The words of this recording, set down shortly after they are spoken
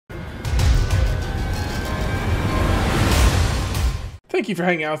Thank you for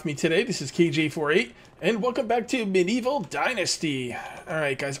hanging out with me today. This is KJ48, and welcome back to Medieval Dynasty.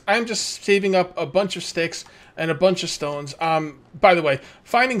 Alright guys, I'm just saving up a bunch of sticks and a bunch of stones. By the way,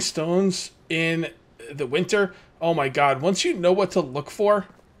 finding stones in the winter, oh my god, once you know what to look for,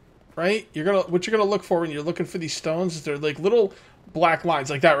 right? What you're gonna look for when you're looking for these stones is they're like little black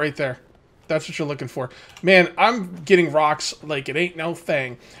lines, like that right there. That's what you're looking for. Man, I'm getting rocks like it ain't no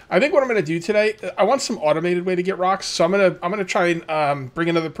thing. I think what I'm gonna do today, I want some automated way to get rocks, so I'm gonna try and bring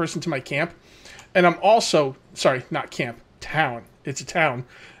another person to my camp. And I'm also, sorry, not camp, town. It's a town.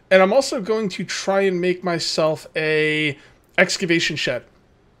 And I'm also going to try and make myself a excavation shed.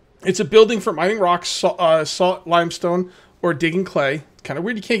 It's a building for mining rocks, salt, limestone, or digging clay. Kind of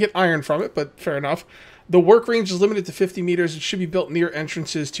weird you can't get iron from it, but fair enough. The work range is limited to 50 meters. It should be built near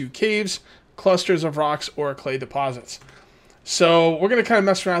entrances to caves, clusters of rocks, or clay deposits. So we're going to kind of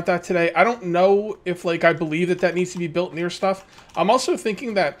mess around with that today. I don't know if I believe that needs to be built near stuff. I'm also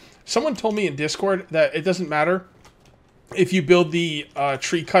thinking that someone told me in Discord that it doesn't matter if you build the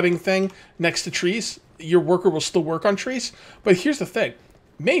tree cutting thing next to trees. Your worker will still work on trees. But here's the thing.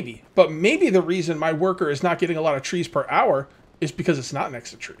 Maybe the reason my worker is not getting a lot of trees per hour is because it's not next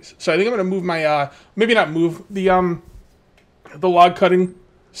to trees. So I think I'm going to move my, maybe not move the log cutting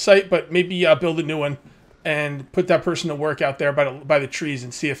site, but maybe build a new one and put that person to work out there by the trees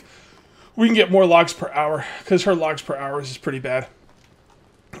and see if we can get more logs per hour, because her logs per hour is pretty bad.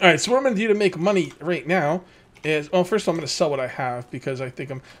 All right, so what I'm going to do to make money right now is, well, first of all, I'm going to sell what I have, because I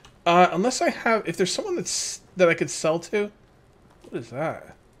think I'm, unless I have, if there's someone that I could sell to, what is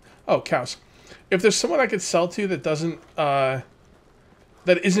that? Oh, cows. If there's someone I could sell to that doesn't, that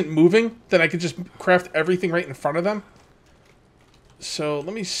isn't moving, then I could just craft everything right in front of them. So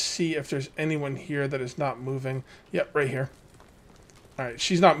let me see if there's anyone here that is not moving. Yep, right here. All right,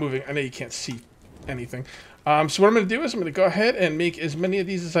 she's not moving. I know you can't see anything. So what I'm going to do is I'm going to go ahead and make as many of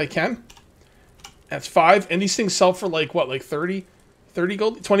these as I can. That's 5. And these things sell for like, what, like 30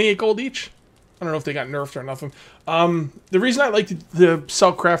 gold? 28 gold each? I don't know if they got nerfed or nothing. The reason I like to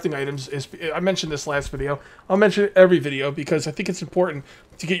sell crafting items is, I mentioned this last video. I'll mention it every video because I think it's important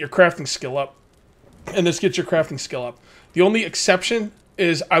to get your crafting skill up. And this gets your crafting skill up. The only exception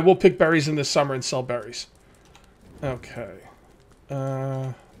is I will pick berries in the summer and sell berries. Okay.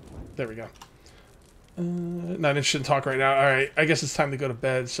 There we go. Not interested in talk right now. Alright, I guess it's time to go to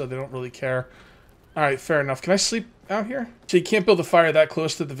bed, so they don't really care. Alright, fair enough. Can I sleep out here? So you can't build a fire that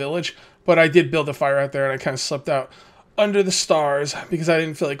close to the village, but I did build a fire out there, and I kind of slept out under the stars because I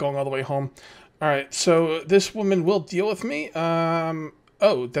didn't feel like going all the way home. Alright, so this woman will deal with me.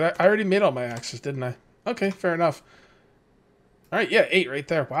 Oh, I already made all my axes, didn't I? Okay, fair enough. Alright, yeah, 8 right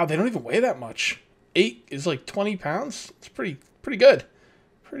there. Wow, they don't even weigh that much. 8 is like 20 pounds. It's pretty good.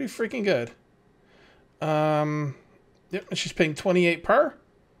 Pretty freaking good. Yep, and she's paying 28 per.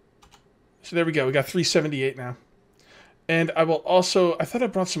 So there we go. We got 378 now. And I will also, I thought I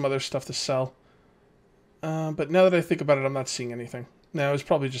brought some other stuff to sell. But now that I think about it, I'm not seeing anything. No, it's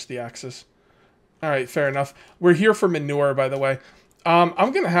probably just the axes. Alright, fair enough. We're here for manure, by the way. I'm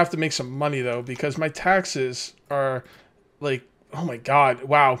going to have to make some money, though, because my taxes are, like, oh my god.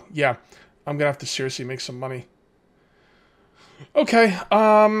 Wow. Yeah. I'm going to have to seriously make some money. Okay.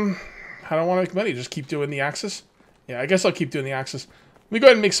 I don't want to make money. Just keep doing the axes. Yeah, I guess I'll keep doing the axes. Let me go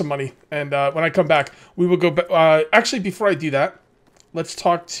ahead and make some money. And when I come back, we will go back. Actually, before I do that, let's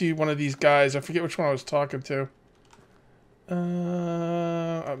talk to one of these guys. I forget which one I was talking to.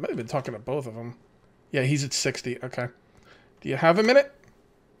 I might have been talking to both of them. Yeah, he's at 60. Okay. Do you have a minute?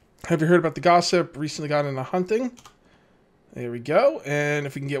 Have you heard about the gossip? Recently got into hunting. There we go. And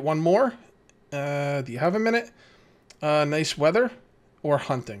if we can get one more. Do you have a minute? Nice weather or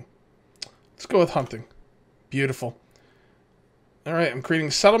hunting? Let's go with hunting. Beautiful. Alright, I'm creating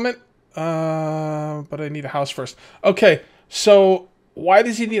a settlement. But I need a house first. Okay, so why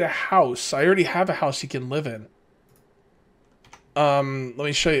does he need a house? I already have a house he can live in. Let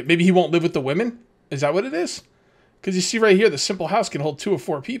me show you. Maybe he won't live with the women? Is that what it is? Because you see right here, the simple house can hold 2 or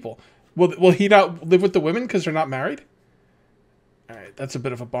 4 people. Will he not live with the women because they're not married? Alright, that's a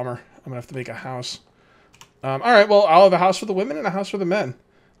bit of a bummer. I'm going to have to make a house. Alright, well, I'll have a house for the women and a house for the men.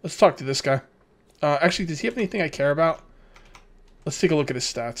 Let's talk to this guy. Actually, does he have anything I care about? Let's take a look at his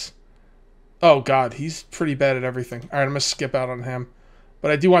stats. Oh, God, he's pretty bad at everything. Alright, I'm going to skip out on him.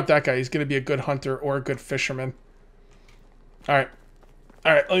 But I do want that guy. He's going to be a good hunter or a good fisherman. Alright.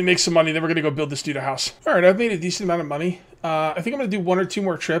 Alright, let me make some money, then we're going to go build this dude a house. Alright, I've made a decent amount of money. I think I'm going to do 1 or 2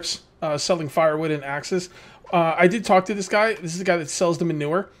 more trips selling firewood and axes. I did talk to this guy. This is the guy that sells the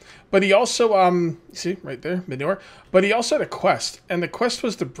manure. But he also, see, right there, manure. But he also had a quest. And the quest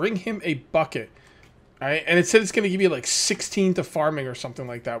was to bring him a bucket All right, and it said it's going to give you like 16 to farming or something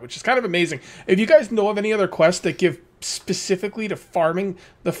like that, which is kind of amazing. If you guys know of any other quests that give specifically to farming,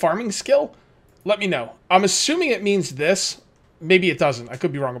 the farming skill, let me know. I'm assuming it means this. Maybe it doesn't. I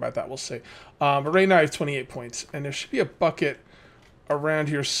could be wrong about that. We'll see. But right now I have 28 points, and there should be a bucket around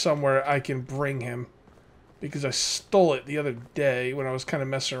here somewhere I can bring him, because I stole it the other day when I was kind of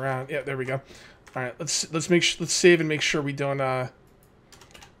messing around. Yeah, there we go. All right, let's save and make sure we don't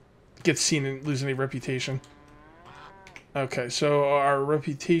get seen and lose any reputation. Okay, so our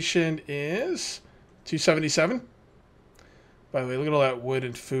reputation is 277. By the way, look at all that wood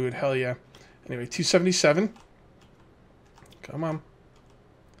and food. Hell yeah. Anyway, 277. Come on.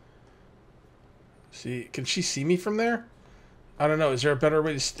 See, can she see me from there? I don't know. Is there a better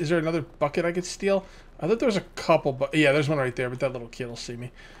way to... Is there another bucket I could steal? I thought there was a couple, but... Yeah, there's one right there, but that little kid will see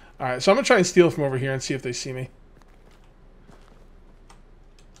me. Alright, so I'm going to try and steal from over here and see if they see me.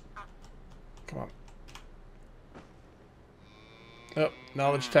 Come on. Oh,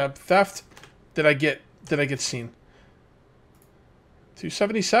 knowledge tab. Theft. Did I get seen?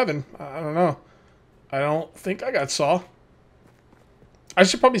 277. I don't know. I don't think I got saw. I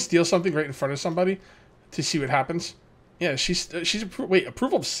should probably steal something right in front of somebody to see what happens. Yeah, she's wait,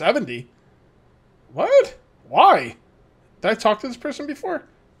 approval of 70. What? Why? Did I talk to this person before?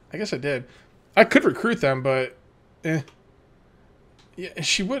 I guess I did. I could recruit them, but yeah,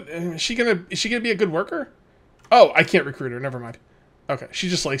 she would. Is she gonna be a good worker? Oh, I can't recruit her. Never mind. Okay, she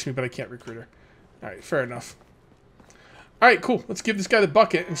just likes me, but I can't recruit her. All right, fair enough. All right, cool. Let's give this guy the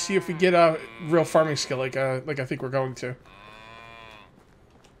bucket and see if we get a real farming skill, like I think we're going to.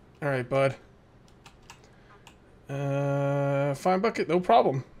 All right, bud. Fine bucket, no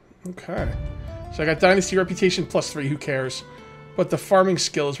problem. Okay. So I got Dynasty Reputation +3, who cares? But the farming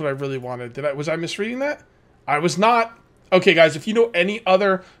skill is what I really wanted. Was I misreading that? I was not. Okay, guys, if you know any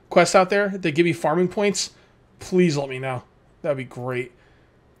other quests out there that give me farming points, please let me know. That'd be great.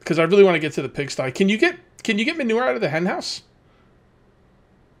 Because I really want to get to the pigsty. Can you get manure out of the hen house?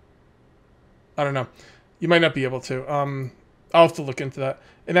 I don't know. You might not be able to. I'll have to look into that.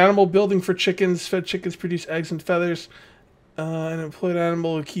 An animal building for chickens. Fed chickens produce eggs and feathers. An employed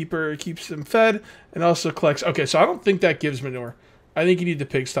animal keeper keeps them fed and also collects. Okay, so I don't think that gives manure. I think you need the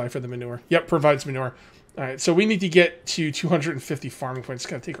pigsty for the manure. Yep, provides manure. All right, so we need to get to 250 farming points.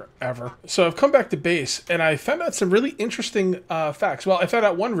 It's going to take forever. So I've come back to base, and I found out some really interesting facts. Well, I found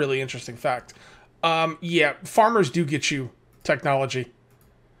out one really interesting fact. Yeah, farmers do get you technology.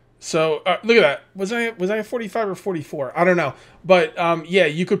 So look at that. Was I a 45 or 44? I don't know. But yeah,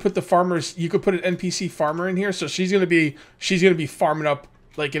 you could put the farmers. You could put an NPC farmer in here. So she's gonna be farming up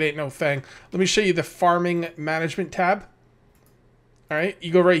like it ain't no thing. Let me show you the farming management tab. All right,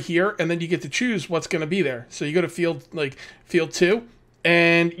 you go right here, and then you get to choose what's gonna be there. So you go to field 2,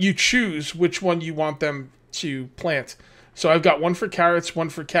 and you choose which one you want them to plant. So I've got one for carrots, one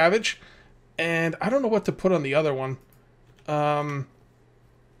for cabbage, and I don't know what to put on the other one.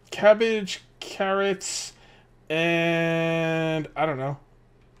 Cabbage, carrots, and I don't know.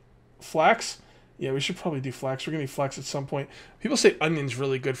 Flax? Yeah, we should probably do flax. We're going to need flax at some point. People say onion's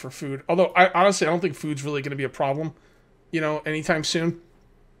really good for food. Although, honestly, I don't think food's really going to be a problem, anytime soon.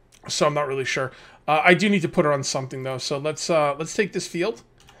 So I'm not really sure. I do need to put her on something, though. So let's take this field,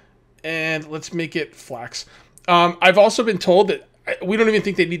 and let's make it flax. I've also been told that we don't even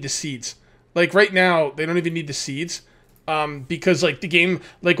think they need the seeds. Like, right now, they don't even need the seeds. Because like the game,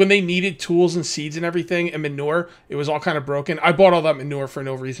 like when they needed tools and seeds and everything and manure, it was all kind of broken. I bought all that manure for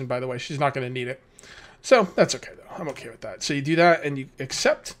no reason, by the way. She's not going to need it. So that's okay though. I'm okay with that. So you do that and you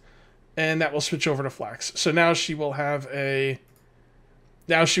accept, and that will switch over to flax. So now she will have 3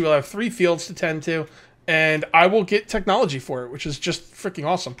 fields to tend to, and I will get technology for it, which is just freaking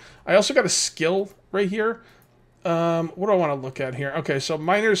awesome. I also got a skill right here. What do I want to look at here? Okay, so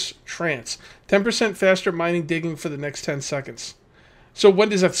miner's trance. 10% faster mining digging for the next 10 seconds. So when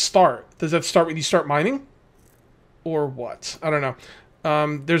does that start? Does that start when you start mining? Or what? I don't know.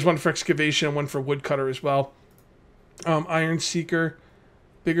 There's one for excavation and one for woodcutter as well. Iron seeker.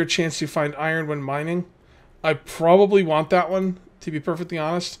 Bigger chance to find iron when mining. I probably want that one, to be perfectly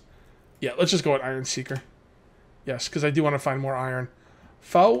honest. Yeah, let's just go with iron seeker. Yes, because I do want to find more iron.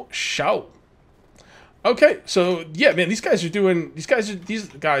 Faux show. Okay, so yeah, man, these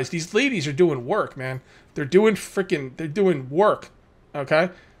ladies are doing work, man. They're doing work. Okay,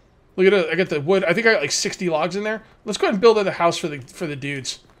 look at it. I got the wood. I think I got like 60 logs in there. Let's go ahead and build a house for the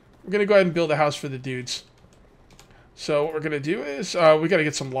dudes. We're gonna go ahead and build a house for the dudes. So what we're gonna do is we gotta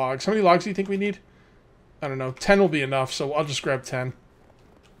get some logs. How many logs do you think we need? I don't know. 10 will be enough, so I'll just grab 10.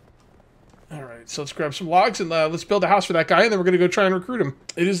 All right, so let's grab some logs and let's build a house for that guy, and then we're gonna go try and recruit him.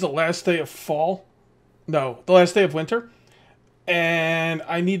 It is the last day of fall. No, the last day of winter. And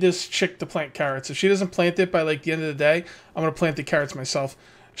I need this chick to plant carrots. If she doesn't plant it by like the end of the day, I'm gonna plant the carrots myself.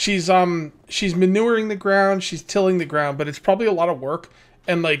 She's manuring the ground, she's tilling the ground, but it's probably a lot of work.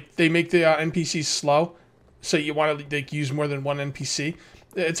 And like they make the NPCs slow, so you want to like use more than one NPC.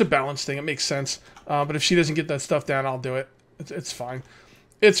 It's a balance thing. It makes sense. But if she doesn't get that stuff down, I'll do it. It's fine.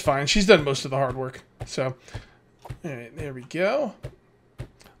 It's fine. She's done most of the hard work. So, all right, there we go.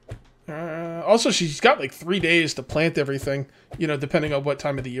 Also, she's got like 3 days to plant everything, you know, depending on what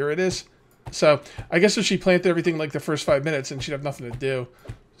time of the year it is. So, I guess if she planted everything like the first 5 minutes, and she'd have nothing to do.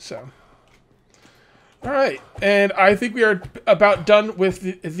 So, all right. And I think we are about done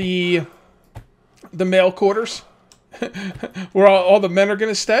with the male quarters. Where all the men are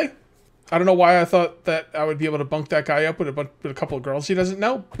going to stay. I don't know why I thought that I would be able to bunk that guy up with a couple of girls he doesn't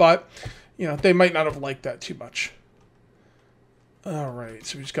know. But, you know, they might not have liked that too much. Alright,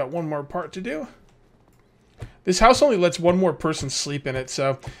 so we just got one more part to do. This house only lets one more person sleep in it,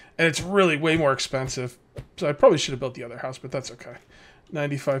 so... And it's really way more expensive. So I probably should have built the other house, but that's okay.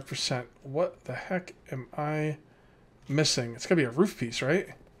 95%. What the heck am I missing? It's gotta be a roof piece, right?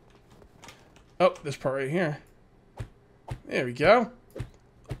 Oh, this part right here. There we go.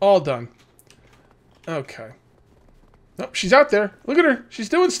 All done. Okay. Oh, she's out there. Look at her. She's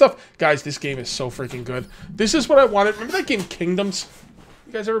doing stuff. Guys, this game is so freaking good. This is what I wanted. Remember that game Kingdoms?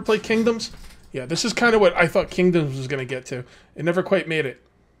 You guys ever play Kingdoms? Yeah, this is kind of what I thought Kingdoms was going to get to. It never quite made it.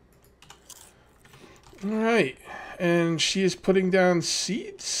 Alright. And she is putting down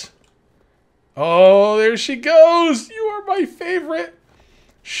seeds. Oh, there she goes. You are my favorite.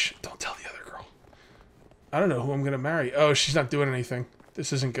 Shh, don't tell the other girl. I don't know who I'm going to marry. Oh, she's not doing anything.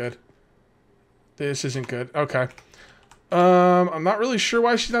 This isn't good. This isn't good. Okay. I'm not really sure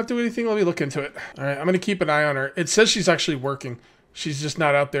why she's not doing anything. Let me look into it. All right, I'm going to keep an eye on her. It says she's actually working. She's just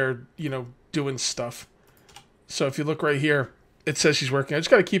not out there, you know, doing stuff. So if you look right here, it says she's working. I just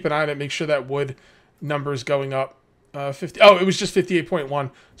got to keep an eye on it, make sure that wood number is going up. 50. Oh, it was just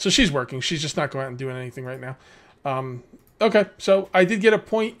 58.1. So she's working. She's just not going out and doing anything right now. Okay, so I did get a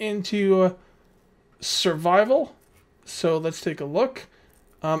point into survival. So let's take a look.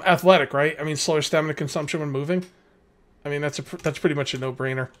 Athletic, right? I mean, slower stamina consumption when moving. I mean, that's pretty much a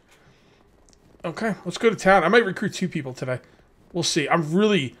no-brainer. Okay, let's go to town. I might recruit 2 people today. We'll see. I'm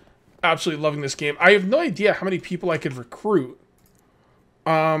really absolutely loving this game. I have no idea how many people I could recruit.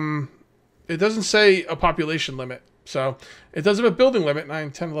 It doesn't say a population limit. So, it does have a building limit.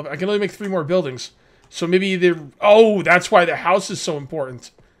 9, 10, 11. I can only make 3 more buildings. So maybe they're... Oh, that's why the house is so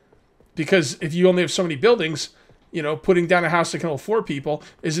important. Because if you only have so many buildings... You know, putting down a house that can hold 4 people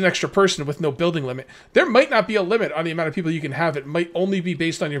is an extra person with no building limit. There might not be a limit on the amount of people you can have. It might only be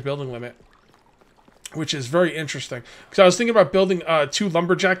based on your building limit. Which is very interesting. Because I was thinking about building 2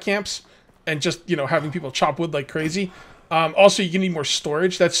 lumberjack camps. And just, you know, having people chop wood like crazy. Also, you need more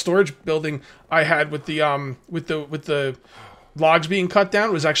storage. That storage building I had with the logs being cut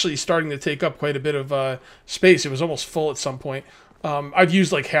down was actually starting to take up quite a bit of space. It was almost full at some point. I've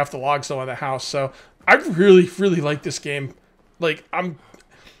used like half the logs though on the house. So... I really, really like this game. Like,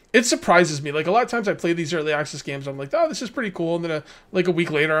 it surprises me. Like, a lot of times I play these early access games, I'm like, oh, this is pretty cool. And then, like, a week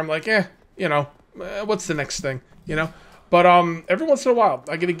later, I'm like, you know, what's the next thing, you know? But, every once in a while,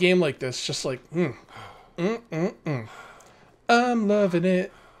 I get a game like this, just like, I'm loving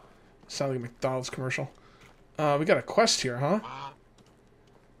it. Sound like a McDonald's commercial. We got a quest here, huh?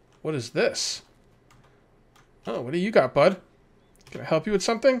 What is this? Oh, what do you got, bud? Can I help you with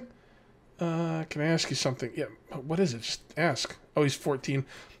something? Can I ask you something? Yeah, what is it? Just ask. Oh, he's 14.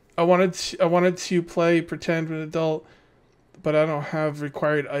 I wanted to play pretend with an adult, but I don't have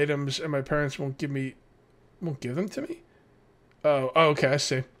required items, and my parents won't give them to me. Oh, okay, I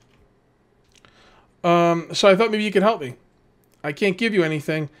see. So I thought maybe you could help me. I can't give you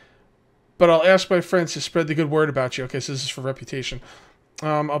anything, but I'll ask my friends to spread the good word about you. Okay, so this is for reputation.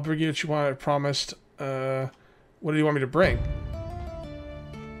 I'll bring you what you want. I promised. What do you want me to bring?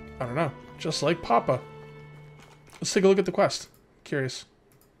 I don't know. Just like Papa. Let's take a look at the quest. Curious.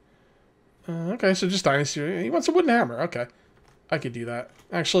 Okay, so just Dynasty. He wants a wooden hammer. Okay. I could do that.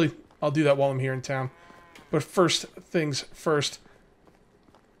 Actually, I'll do that while I'm here in town. But first things first.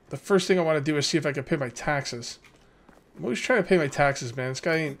 The first thing I want to do is see if I can pay my taxes. I'm always trying to pay my taxes, man. This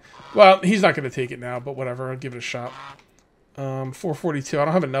guy ain't... Well, he's not going to take it now, but whatever. I'll give it a shot. 442. I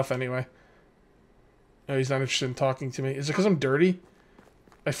don't have enough anyway. Oh, he's not interested in talking to me. Is it because I'm dirty?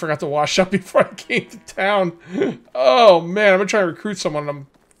 I forgot to wash up before I came to town. Oh, man. I'm going to try to recruit someone. And I'm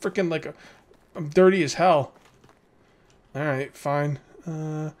freaking like... I'm dirty as hell. Alright, fine.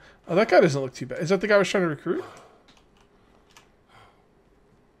 Oh, that guy doesn't look too bad. Is that the guy I was trying to recruit?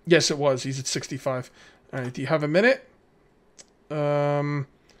 Yes, it was. He's at 65. Alright, do you have a minute? How's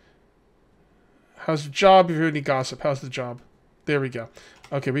the job? If you heard any gossip, how's the job? There we go.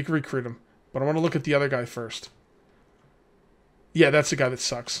 Okay, we can recruit him. But I want to look at the other guy first. Yeah, that's the guy that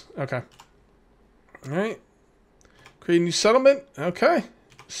sucks. Okay. Alright. Create a new settlement. Okay.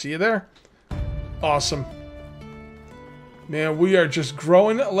 See you there. Awesome. Man, we are just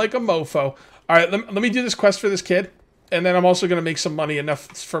growing like a mofo. Alright, let me do this quest for this kid. And then I'm also going to make some money,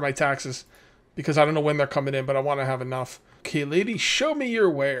 enough for my taxes. Because I don't know when they're coming in, but I want to have enough. Okay, lady, show me your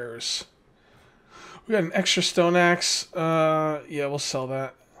wares. We got an extra stone axe. Yeah, we'll sell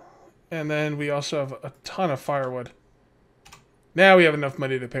that. And then we also have a ton of firewood. Now we have enough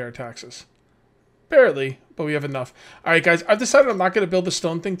money to pay our taxes. Barely, but we have enough. Alright, guys, I've decided I'm not going to build the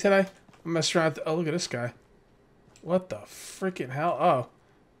stone thing today. I'm messing around. Oh, look at this guy. What the freaking hell? Oh,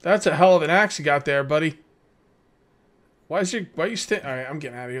 that's a hell of an axe you got there, buddy. Why are you staying? All right, I'm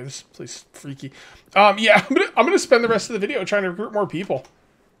getting out of here. This place is freaky. Yeah, I'm gonna spend the rest of the video trying to recruit more people.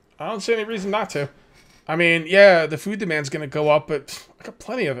 I don't see any reason not to. I mean, yeah, the food demand's gonna go up, but I got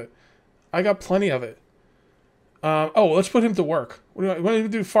plenty of it. I got plenty of it. Oh, well, let's put him to work. What do you want to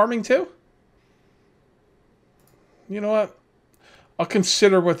do? Farming too? You know what? I'll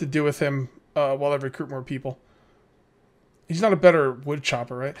consider what to do with him while I recruit more people. He's not a better wood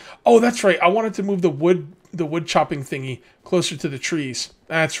chopper, right? Oh, that's right. I wanted to move the wood chopping thingy closer to the trees.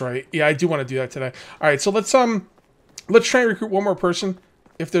 That's right. Yeah, I do want to do that today. All right, so let's try and recruit one more person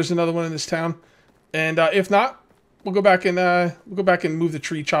if there's another one in this town, and if not, we'll go back and move the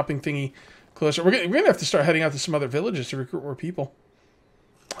tree chopping thingy closer. We're gonna have to start heading out to some other villages to recruit more people.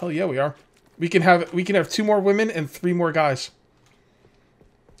 Hell yeah, we are. We can have 2 more women and 3 more guys,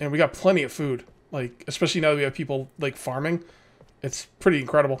 and we got plenty of food. Like, especially now that we have people, like, farming. It's pretty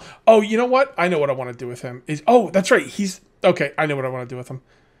incredible. Oh, you know what? I know what I want to do with him. Oh, that's right. Okay, I know what I want to do with him.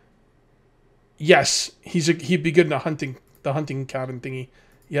 Yes, he'd be good in the hunting cabin thingy.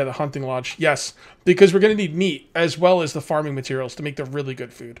 Yeah, the hunting lodge. Yes, because we're going to need meat as well as the farming materials to make the really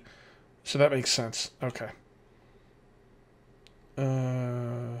good food. So that makes sense. Okay.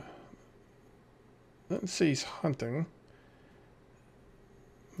 Let's see, he's hunting.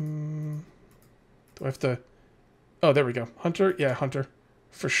 Do I have to... Oh, there we go. Hunter? Yeah, hunter.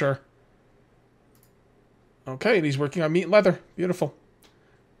 For sure. Okay, and he's working on meat and leather. Beautiful.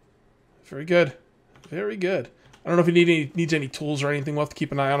 Very good. Very good. I don't know if he needs any tools or anything. We'll have to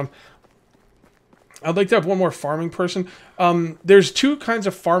keep an eye on him. I'd like to have one more farming person. There's 2 kinds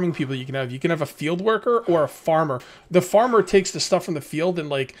of farming people you can have. You can have a field worker or a farmer. The farmer takes the stuff from the field and,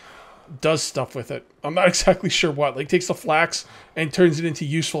 like, does stuff with it. I'm not exactly sure what. Like, takes the flax and turns it into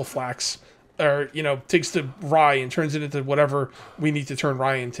useful flax. Or, you know, takes the rye and turns it into whatever we need to turn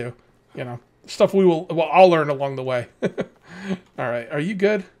rye into. You know, stuff I'll learn along the way. Alright, are you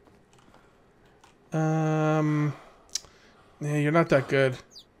good? Yeah, you're not that good.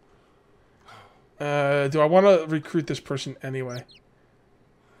 Do I want to recruit this person anyway?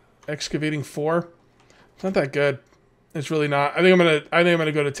 Excavating 4? It's not that good. It's really not. I think I'm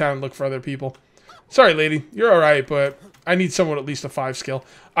gonna go to town and look for other people. Sorry, lady. You're alright, but I need someone at least a 5 skill.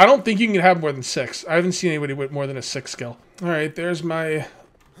 I don't think you can have more than 6. I haven't seen anybody with more than a 6 skill. Alright, there's my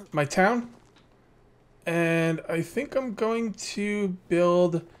town. And I think I'm going to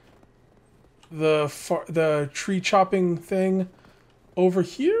build the tree chopping thing over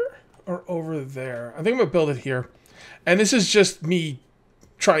here or over there. I think I'm going to build it here. And this is just me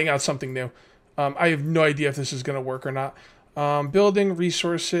trying out something new. I have no idea if this is going to work or not. Building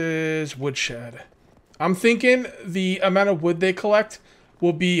resources, woodshed. I'm thinking the amount of wood they collect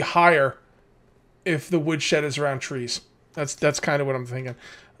will be higher if the woodshed is around trees. That's kind of what I'm thinking.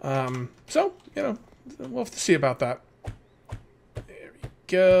 So, you know, we'll have to see about that. There we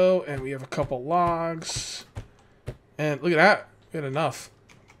go. And we have a couple logs. And look at that. We had enough.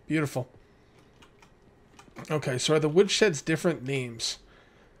 Beautiful. Okay, so are the woodsheds different names?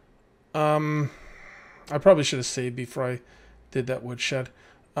 I probably should have saved before I did that woodshed.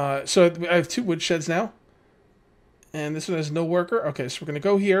 So I have 2 woodsheds now. And this one has no worker. Okay, so we're going to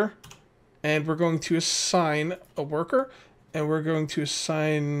go here. And we're going to assign a worker. And we're going to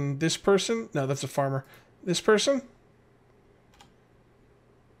assign this person. No, that's a farmer. This person.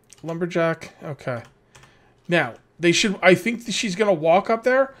 Lumberjack. Okay. Now, I think she's going to walk up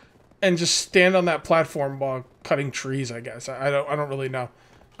there and just stand on that platform while cutting trees, I guess. I don't really know.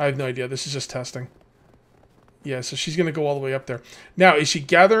 I have no idea. This is just testing. Yeah, so she's going to go all the way up there. Now, is she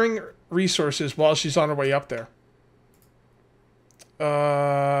gathering resources while she's on her way up there?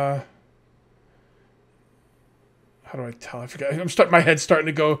 How do I tell? I forgot. My head's starting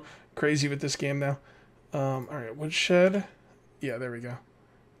to go crazy with this game now. All right, woodshed. Yeah, there we go.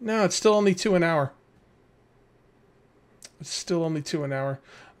 No, it's still only 2 an hour. It's still only 2 an hour.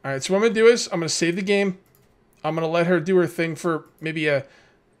 All right, so what I'm going to do is I'm going to save the game. I'm going to let her do her thing for maybe a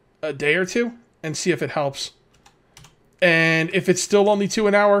day or two and see if it helps. And if it's still only 2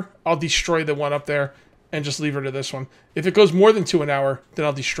 an hour, I'll destroy the one up there and just leave her to this one. If it goes more than 2 an hour, then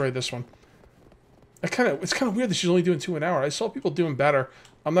I'll destroy this one. It's kind of weird that she's only doing 2 an hour. I saw people doing better.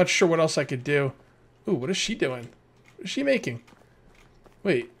 I'm not sure what else I could do. Ooh, what is she doing? What is she making?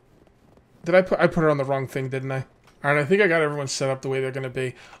 Wait. I put her on the wrong thing, didn't I? All right, I think I got everyone set up the way they're going to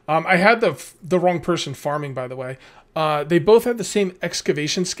be. I had the wrong person farming, by the way. They both had the same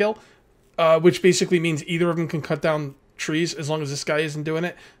excavation skill, which basically means either of them can cut down trees as long as this guy isn't doing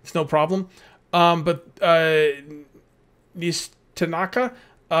it. It's no problem. But this Tanaka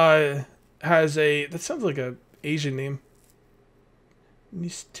has a... That sounds like a Asian name.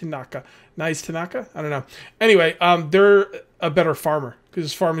 Nice Tanaka. Nice Tanaka? I don't know. Anyway, they're a better farmer because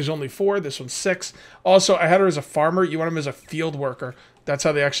this farm is only 4. This one's 6. Also, I had her as a farmer. You want him as a field worker. That's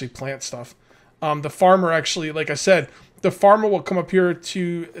how they actually plant stuff. The farmer actually, like I said, the farmer will come up here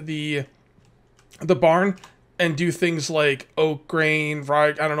to the barn and do things like oak, grain, rye.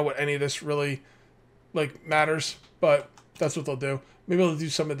 I don't know what any of this really like matters, but that's what they'll do. Maybe they'll do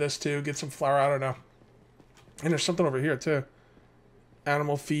some of this too. Get some flour. I don't know. And there's something over here too.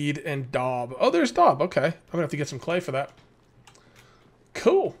 Animal feed and daub. Oh, there's daub. Okay, I'm gonna have to get some clay for that.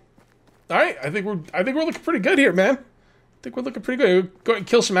 Cool. All right, I think we're looking pretty good here, man. I think we're looking pretty good. Go ahead and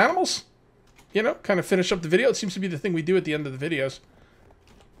kill some animals. You know, kind of finish up the video. It seems to be the thing we do at the end of the videos.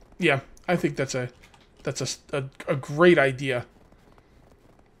 Yeah, I think that's a great idea.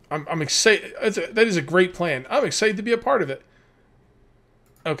 I'm excited. That is a great plan. I'm excited to be a part of it.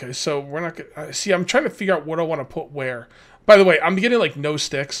 Okay, so we're not gonna see. I'm trying to figure out what I want to put where. By the way, I'm getting like no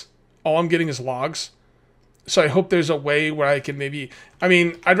sticks. All I'm getting is logs. So I hope there's a way where I can maybe... I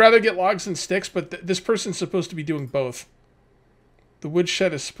mean, I'd rather get logs than sticks, but this person's supposed to be doing both. The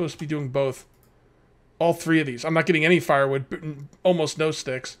woodshed is supposed to be doing both. All 3 of these. I'm not getting any firewood, but almost no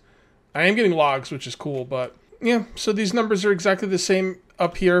sticks. I am getting logs, which is cool, but... Yeah, so these numbers are exactly the same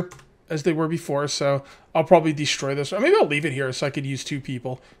up here as they were before, so I'll probably destroy this. Or maybe I'll leave it here so I could use 2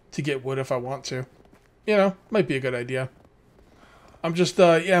 people to get wood if I want to. You know, might be a good idea. I'm just,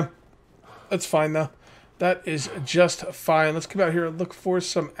 yeah, that's fine, though. That is just fine. Let's come out here and look for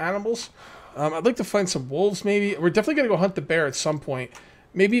some animals. I'd like to find some wolves, maybe. We're definitely going to go hunt the bear at some point.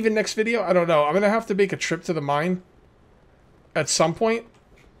 Maybe even next video. I don't know. I'm going to have to make a trip to the mine at some point.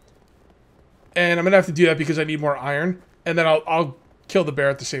 And I'm going to have to do that because I need more iron. And then I'll kill the bear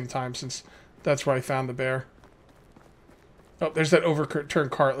at the same time since that's where I found the bear. Oh, there's that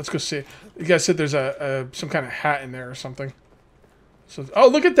overturned cart. Let's go see. You guys said there's some kind of hat in there or something. So, oh,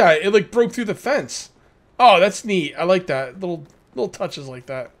 look at that. It, like, broke through the fence. Oh, that's neat. I like that. Little touches like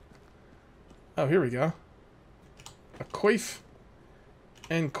that. Oh, here we go. A coif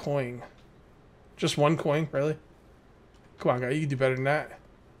and coin. Just 1 coin, really? Come on, guy. You can do better than that.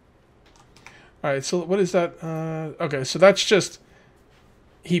 Alright, so what is that? Okay, so that's just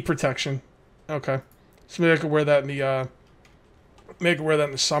heat protection. Okay. So maybe I could wear that in the, maybe I could wear that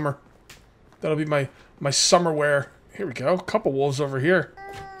in the summer. That'll be my summer wear. Here we go. A couple wolves over here.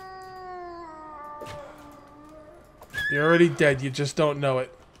 You're already dead. You just don't know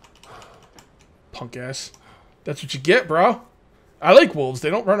it. Punk ass. That's what you get, bro. I like wolves. They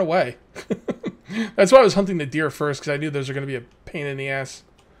don't run away. That's why I was hunting the deer first, because I knew those are going to be a pain in the ass.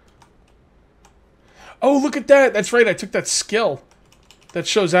 Oh, look at that. That's right. I took that skill that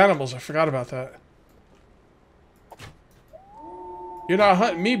shows animals. I forgot about that. You're not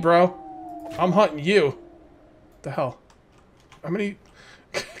hunting me, bro. I'm hunting you. What the hell? How many?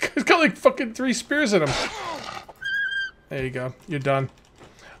 He's got like fucking 3 spears in him. There you go. You're done.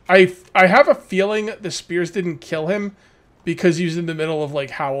 I have a feeling the spears didn't kill him because he was in the middle of like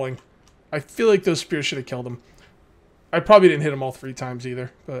howling. I feel like those spears should have killed him. I probably didn't hit him all 3 times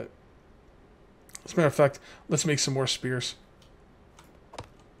either, but as a matter of fact, let's make some more spears.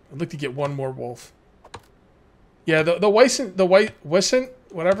 I'd like to get 1 more wolf. Yeah, the Wisent,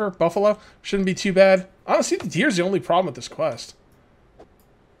 whatever, buffalo, shouldn't be too bad. Honestly, the deer's the only problem with this quest.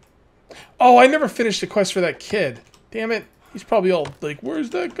 Oh, I never finished the quest for that kid. Damn it. He's probably all like, where's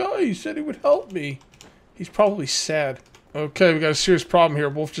that guy? He said he would help me. He's probably sad. Okay, we got a serious problem here.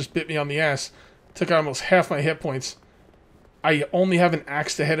 Wolf just bit me on the ass. Took out almost half my hit points. I only have an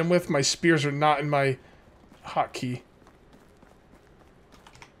axe to hit him with. My spears are not in my hotkey.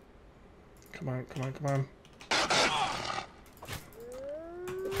 Come on, come on, come on.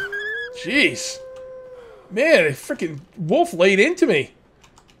 Jeez. Man, a freaking wolf laid into me.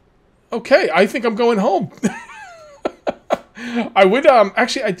 Okay, I think I'm going home. I would,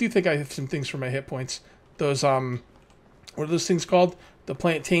 actually, I do think I have some things for my hit points. Those, what are those things called? The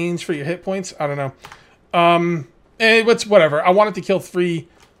plantains for your hit points? I don't know. And it's whatever. I wanted to kill 3.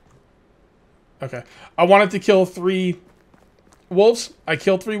 Okay. I wanted to kill 3 wolves. I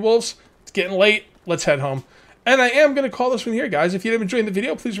killed 3 wolves. It's getting late. Let's head home. And I am going to call this one here, guys. If you did enjoy the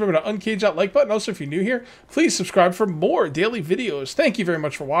video, please remember to uncage that like button. Also, if you're new here, please subscribe for more daily videos. Thank you very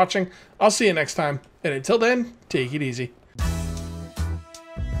much for watching. I'll see you next time. And until then, take it easy.